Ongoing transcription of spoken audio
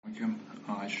क्यों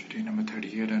आज day number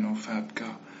 38 है NoFap का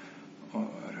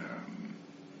और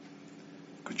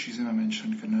कुछ चीज़ें मैं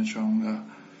मेंशन करना चाहूँगा,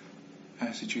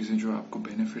 ऐसी चीज़ें जो आपको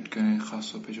बेनिफिट करें,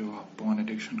 ख़ासतौर पे जो आप पॉर्न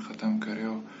एडिक्शन ख़त्म करे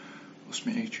हो।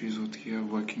 उसमें एक चीज़ होती है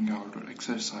वर्किंग आउट और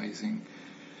एक्सरसाइजिंग,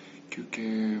 क्योंकि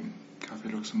काफ़ी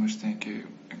लोग समझते हैं कि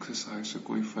एक्सरसाइज से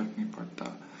कोई फ़र्क नहीं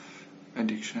पड़ता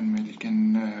एडिक्शन में, लेकिन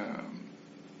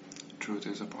truth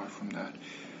is apart from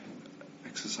that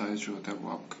exercise जो होता है वो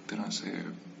आपको एक तरह से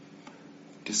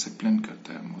डिसिप्लिन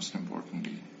करता है। मोस्ट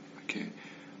इम्पोर्टेंटली कि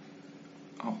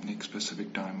आपने एक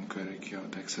स्पेसिफिक टाइम कर किया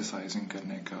होता है एक्सरसाइजिंग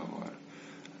करने का, और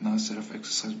ना सिर्फ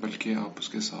एक्सरसाइज बल्कि आप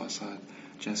उसके साथ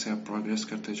साथ जैसे आप प्रोग्रेस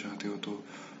करते जाते हो तो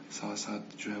साथ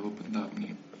साथ जो है वो बंदा अपनी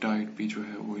डाइट भी जो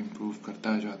है वो इम्प्रूव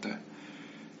करता जाता है।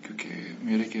 क्योंकि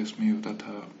मेरे केस में ये होता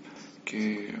था कि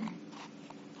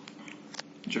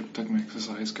जब तक मैं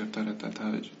एक्सरसाइज करता रहता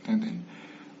था जितने दिन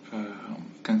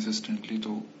कंसिस्टेंटली,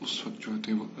 तो उस वक्त जो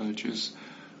थे वो अर्जेस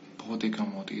बहुत ही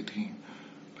कम होती थी।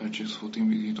 अर्जेस होती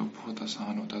भी थी तो बहुत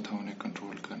आसान होता था उन्हें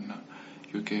कंट्रोल करना,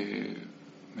 क्योंकि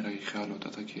मेरा ये ख्याल होता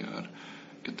था कि यार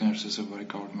इतने अरसे से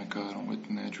वर्कआउट में कर रहा हूँ,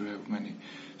 इतने जो है मैंने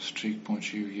स्ट्रीक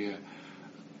पहुंची हुई है,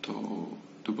 तो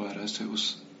दोबारा से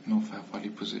उस NoFap वाली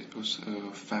उस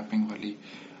फैपिंग वाली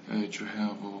जो है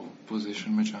वो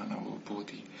पोजीशन में जाना वो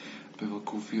बहुत ही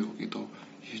बेवकूफ़ी होगी। तो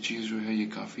ये चीज़ जो है, ये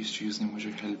काफ़ी इस चीज़ ने मुझे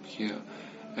हेल्प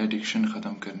किया एडिक्शन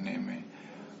ख़त्म करने में।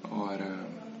 और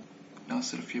ना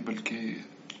सिर्फ ये बल्कि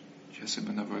जैसे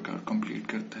बंदा वर्कआउट कंप्लीट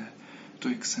करता है तो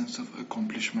एक सेंस ऑफ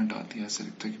अकॉम्प्लिशमेंट आती है, ऐसा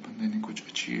लगता है कि बंदे ने कुछ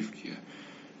अचीव किया।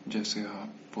 जैसे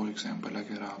आप फॉर एग्जांपल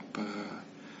अगर आप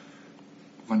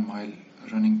 1 माइल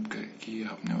रनिंग की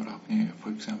आपने और आपने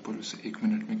फॉर एग्जांपल उसे 1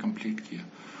 मिनट में कंप्लीट किया,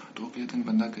 तो अगले दिन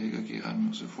बंदा कहेगा कि यार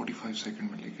मैं उसे 45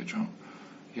 सेकंड में लेके जाऊँ।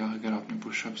 या अगर आपने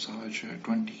पुशअप्स आज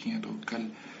 20 किए तो कल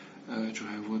जो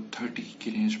है वो 30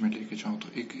 की रेंज में लेके जाऊँ। तो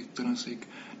एक तरह से एक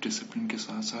डिसिप्लिन के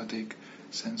साथ साथ एक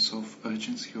सेंस ऑफ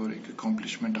अर्जेंसी और एक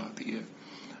अकॉम्प्लिशमेंट आती है।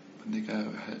 बंदे का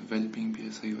वेलबींग भी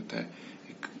ऐसा ही होता है,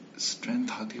 एक स्ट्रेंथ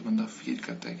आती है, बंदा फील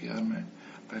करता है कि यार मैं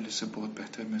पहले से बहुत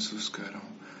बेहतर महसूस कर रहा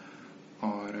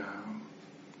हूँ। और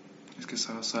इसके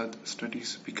साथ साथ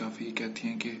स्टडीज भी काफ़ी कहती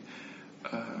हैं कि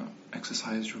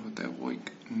एक्सरसाइज जो होता है वो एक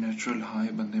नेचुरल हाई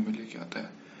बंदे में लेके आता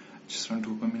है। जिस तरह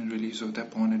डोपामिन रिलीज होता है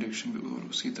पॉर्न एडिक्शन भी, और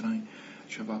उसी तरह ही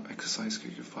जब आप एक्सरसाइज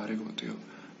करके फारिग होते हो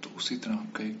तो उसी तरह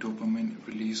आपका एक डोपामिन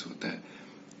रिलीज होता है,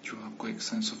 जो आपको एक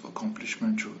सेंस ऑफ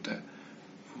अकॉम्प्लिशमेंट जो होता है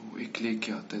वो एक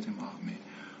लेके आता है दिमाग में।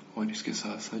 और इसके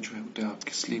साथ साथ जो है होता है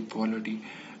आपकी स्लीप क्वालिटी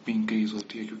भी इंक्रीज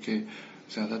होती है, क्योंकि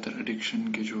ज़्यादातर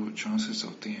एडिक्शन के जो चांसेस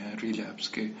होते हैं रिलैप्स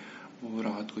के वो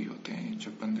रात को ही होते हैं,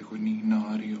 जब बंदे को नींद ना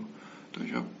आ रही हो। तो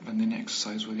जब बंदे ने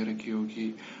एक्सरसाइज वगैरह की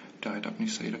होगी, डाइट अपनी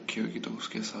सही रखी होगी, तो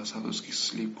उसके साथ साथ उसकी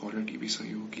स्लीप क्वालिटी भी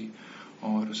सही होगी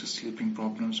और उसे स्लीपिंग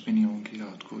प्रॉब्लम्स भी नहीं होंगी।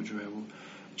 रात को जो है वो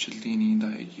जल्दी नींद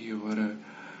आएगी और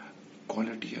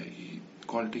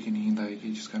क्वालिटी की नींद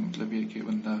आएगी, जिसका मतलब ये कि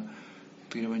बंदा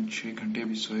तकरीबन 6 घंटे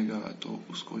भी सोएगा तो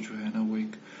उसको जो है ना वो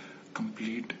एक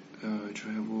कंप्लीट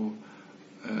जो है वो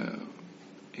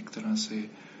एक तरह से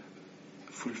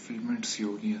फुलफिलमेंट सी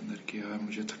होगी अंदर की, यार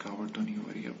मुझे थकावट तो नहीं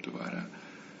हो रही अब दोबारा।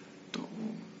 तो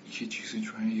ये चीज़ें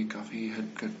जो हैं ये काफ़ी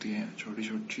हेल्प करती हैं, छोटी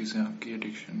छोटी चीज़ें आपकी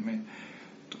एडिक्शन में।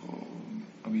 तो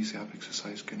अभी से आप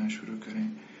एक्सरसाइज करना शुरू करें।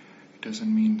 इट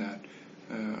डजंट मीन दैट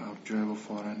आप जो है वो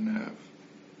फ़ौरन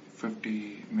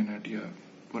 50 मिनट या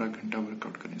पूरा घंटा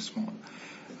वर्कआउट करें। स्मॉल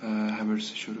हैबिट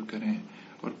से शुरू करें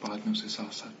और बाद में उसे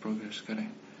साथ साथ प्रोग्रेस करें।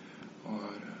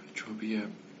 और जो भी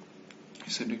है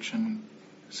इस एडिक्शन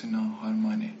से ना हार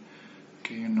माने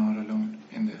कि you're not alone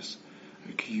in this.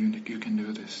 Okay, you can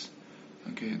do this.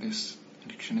 Okay, this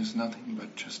addiction is nothing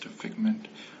but just a figment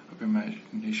of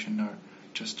imagination or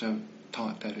just a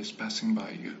thought that is passing by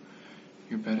you.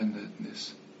 You're better than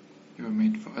this. You were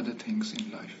made for other things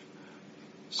in life.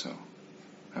 So,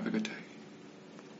 have a good day.